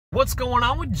What's going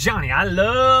on with Johnny? I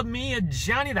love me a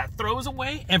Johnny that throws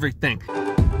away everything.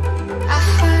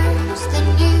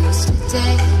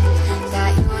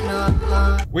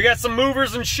 We got some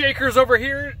movers and shakers over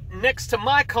here next to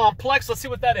my complex. Let's see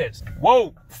what that is.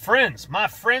 Whoa, friends, my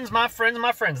friends.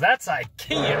 That's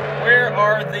IKEA. Where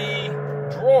are the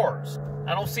drawers?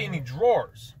 I don't see any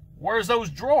drawers. Where's those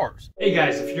drawers? Hey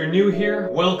guys, if you're new here,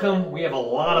 welcome. We have a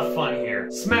lot of fun here.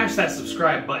 Smash that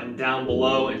subscribe button down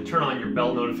below and turn on your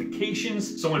bell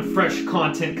notifications so when fresh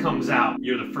content comes out,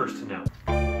 you're the first to know.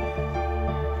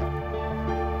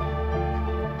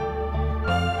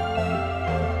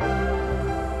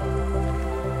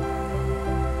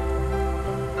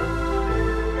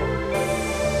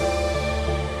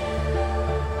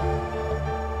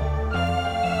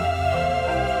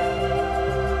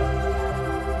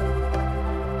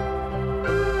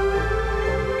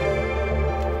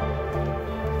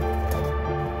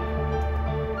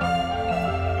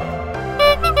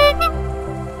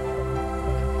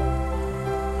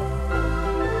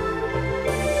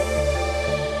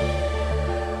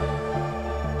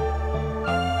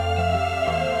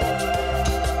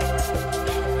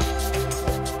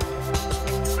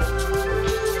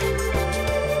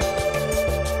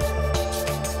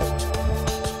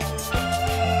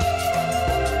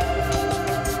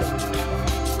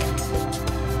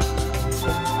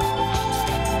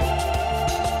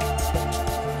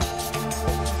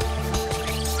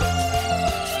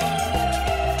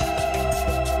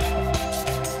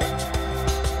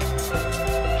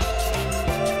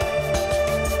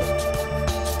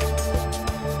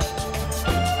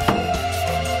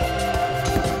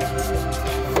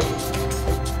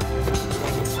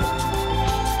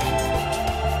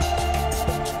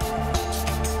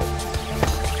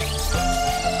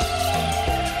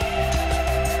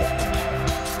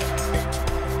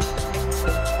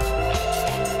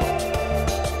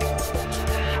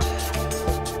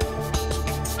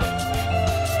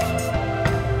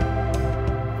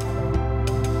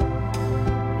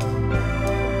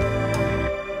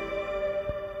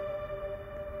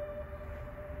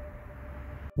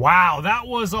 Wow, that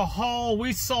was a haul.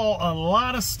 We saw a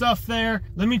lot of stuff there.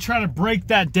 Let me try to break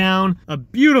that down. A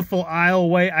beautiful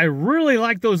aisleway. I really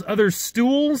like those other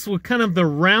stools with kind of the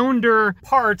rounder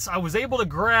parts. I was able to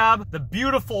grab the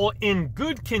beautiful, in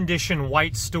good condition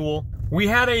white stool. We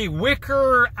had a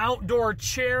wicker outdoor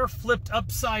chair flipped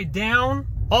upside down.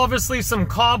 Obviously some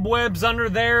cobwebs under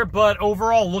there, but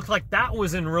overall looked like that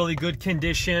was in really good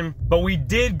condition. But we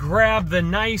did grab the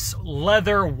nice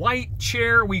leather white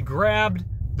chair. We grabbed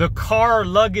the car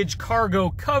luggage cargo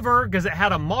cover because it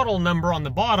had a model number on the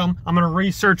bottom. I'm gonna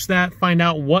research that, find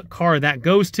out what car that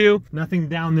goes to. Nothing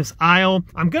down this aisle.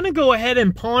 I'm gonna go ahead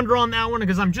and ponder on that one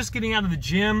because I'm just getting out of the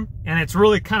gym and it's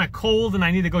really kind of cold and I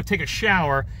need to go take a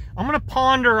shower. I'm gonna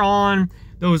ponder on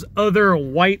those other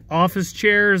white office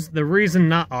chairs. The reason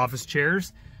not office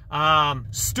chairs,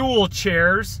 stool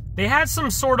chairs. They had some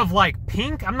sort of like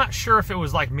pink. I'm not sure if it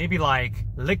was like maybe like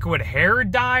liquid hair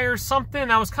dye or something.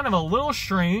 That was kind of a little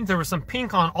strange. There was some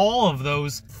pink on all of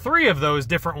those, 3 of those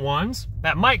different ones.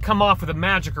 That might come off with a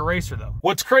magic eraser though.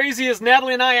 What's crazy is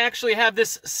Natalie and I actually have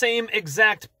this same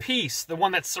exact piece, the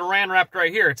one that's saran wrapped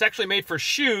right here. It's actually made for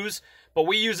shoes, but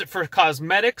we use it for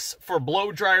cosmetics, for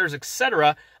blow dryers,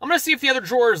 etc. I'm gonna see if the other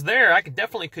drawer is there. I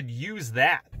definitely could use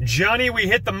that. Johnny, we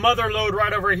hit the mother load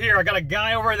right over here. I got a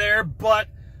guy over there, but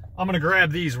I'm gonna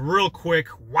grab these real quick.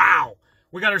 Wow,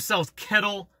 we got ourselves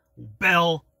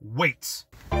kettlebell weights.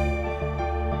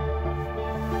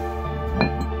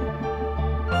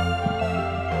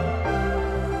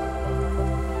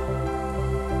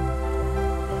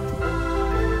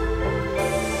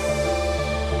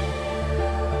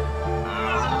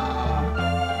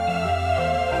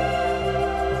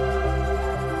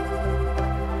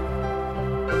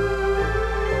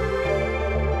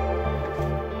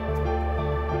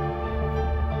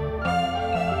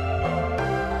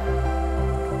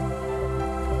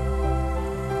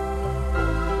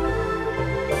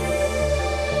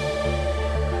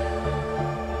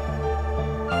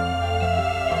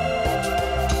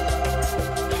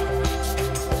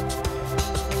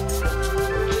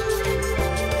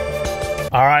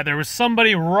 All right, there was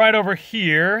somebody right over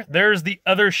here. There's the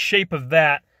other shape of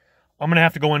that. I'm gonna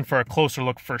have to go in for a closer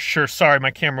look for sure. Sorry,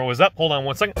 my camera was up. Hold on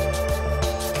one second.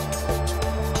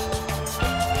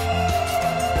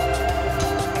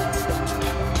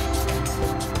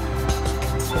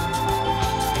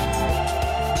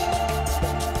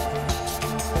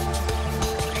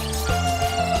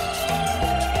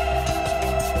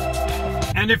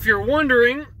 And if you're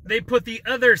wondering, they put the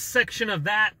other section of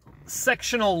that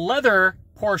sectional leather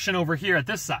portion over here at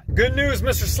this side. Good news,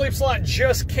 Mr. Sleep Slot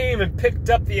just came and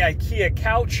picked up the IKEA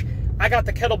couch. I got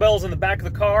the kettlebells in the back of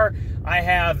the car. I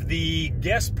have the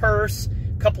guest purse,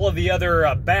 a couple of the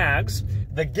other bags.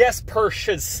 The guest purse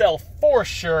should sell for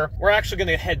sure. We're actually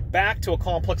gonna head back to a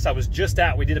complex I was just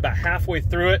at. We did about halfway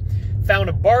through it. Found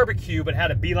a barbecue, but had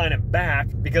to beeline it back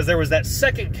because there was that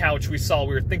second couch we saw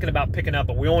we were thinking about picking up,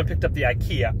 but we only picked up the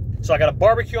IKEA. So I got a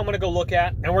barbecue I'm gonna go look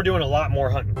at, and we're doing a lot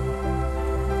more hunting.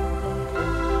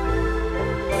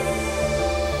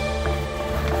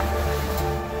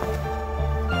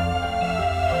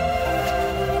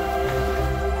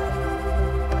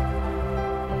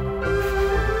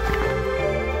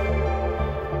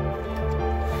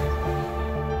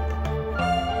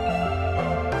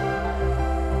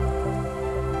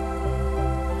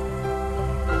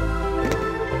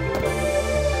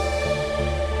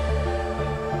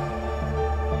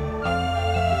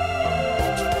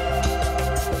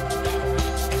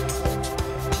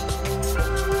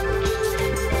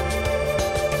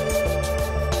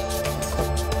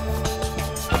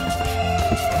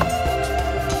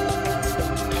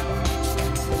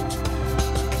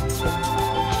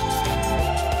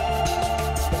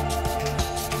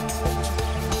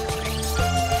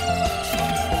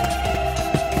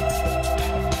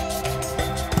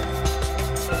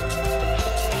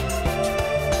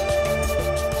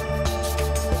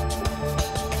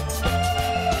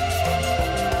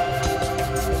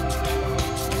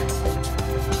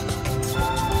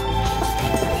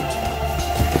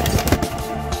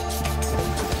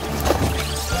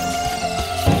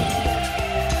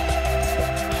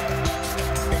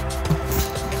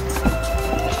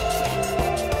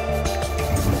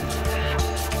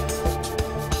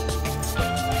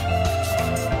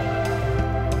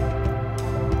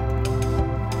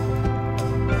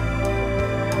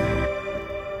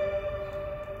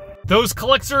 Those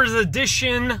collector's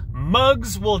edition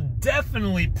mugs will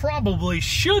definitely, probably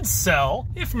should sell.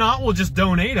 If not, we'll just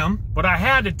donate them. But I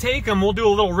had to take them. We'll do a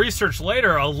little research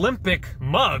later. Olympic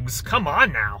mugs, come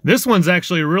on now. This one's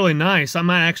actually really nice. I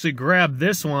might actually grab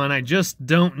this one. I just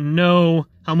don't know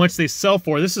how much they sell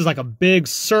for. This is like a big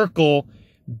circle,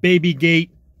 baby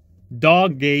gate,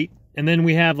 dog gate. And then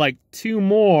we have like two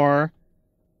more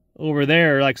over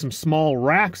there, like some small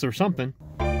racks or something.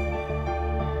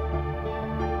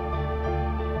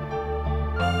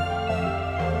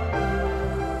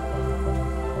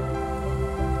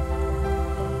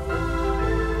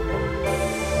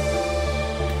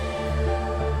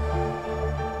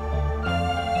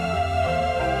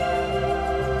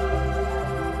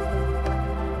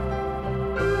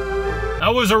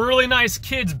 That was a really nice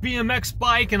kid's BMX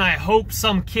bike, and I hope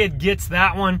some kid gets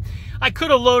that one. I could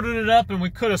have loaded it up and we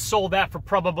could have sold that for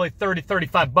probably 30,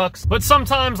 35 bucks, but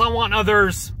sometimes I want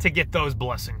others to get those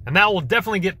blessings, and that will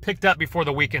definitely get picked up before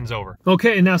the weekend's over.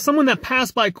 Okay, now someone that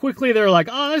passed by quickly, they're like,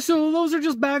 oh, so those are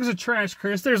just bags of trash,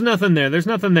 Chris. There's nothing there. There's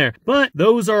nothing there. But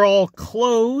those are all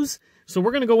clothes. So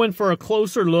we're going to go in for a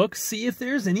closer look, see if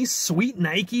there's any sweet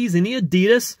Nikes, any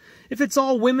Adidas. If it's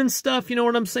all women's stuff, you know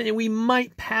what I'm saying? We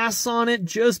might pass on it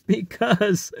just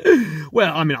because,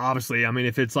 well, I mean, obviously, I mean,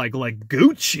 if it's like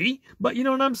Gucci, but you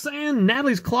know what I'm saying?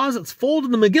 Natalie's closet's full to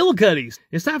the McGillicuddies.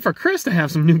 It's time for Chris to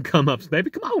have some new come-ups,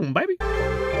 baby. Come on, baby.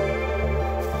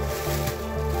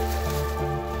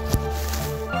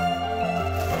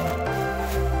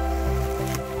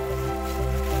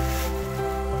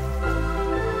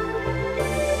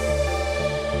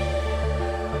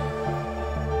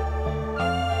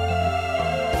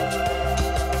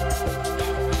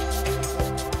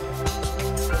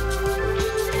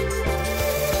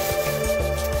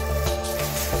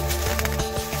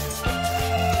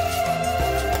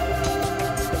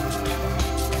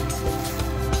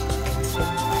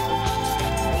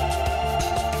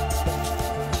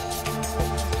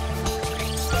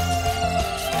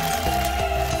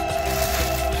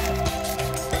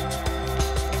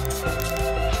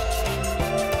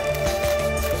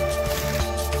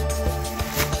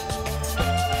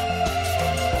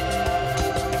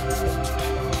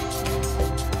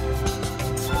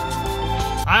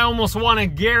 I almost want to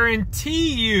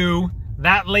guarantee you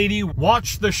that lady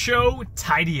watched the show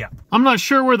tidy up. I'm not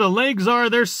sure where the legs are.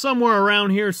 They're somewhere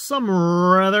around here. Some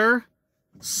rather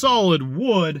solid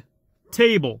wood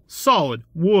table. Solid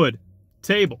wood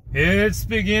table. It's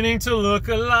beginning to look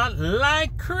a lot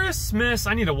like Christmas.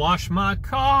 I need to wash my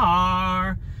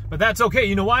car. But that's okay.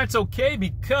 You know why it's okay?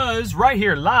 Because right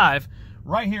here live,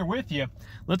 right here with you,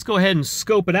 let's go ahead and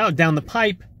scope it out down the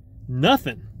pipe.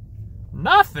 Nothing.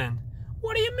 Nothing?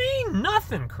 What do you mean,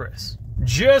 nothing, Chris?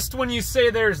 Just when you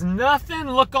say there's nothing,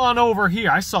 look on over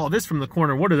here. I saw this from the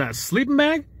corner. What is that, a sleeping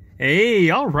bag? Hey,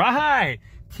 all right.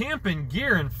 camping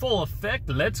gear in full effect.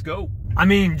 Let's go. I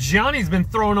mean, Johnny's been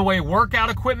throwing away workout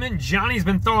equipment. Johnny's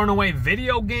been throwing away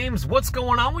video games. What's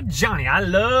going on with Johnny? I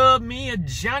love me a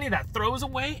Johnny that throws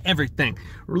away everything.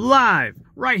 We're live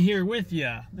right here with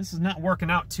you. This is not working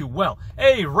out too well.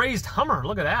 Hey, raised Hummer,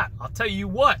 look at that. I'll tell you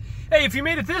what. Hey, if you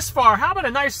made it this far, how about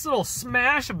a nice little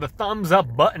smash of the thumbs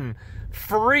up button?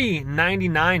 Free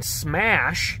 99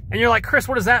 smash. And you're like, Chris,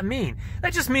 what does that mean?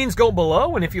 That just means go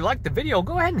below, and if you like the video,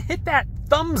 go ahead and hit that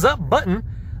thumbs up button.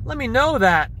 Let me know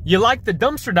that you like the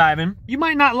dumpster diving. You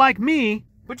might not like me,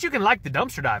 but you can like the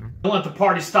dumpster diving. Don't let the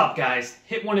party stop, guys.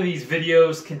 Hit one of these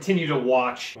videos, continue to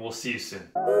watch, and we'll see you soon.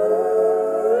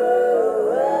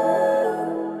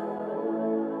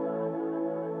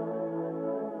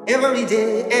 Every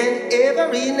day and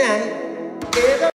every night.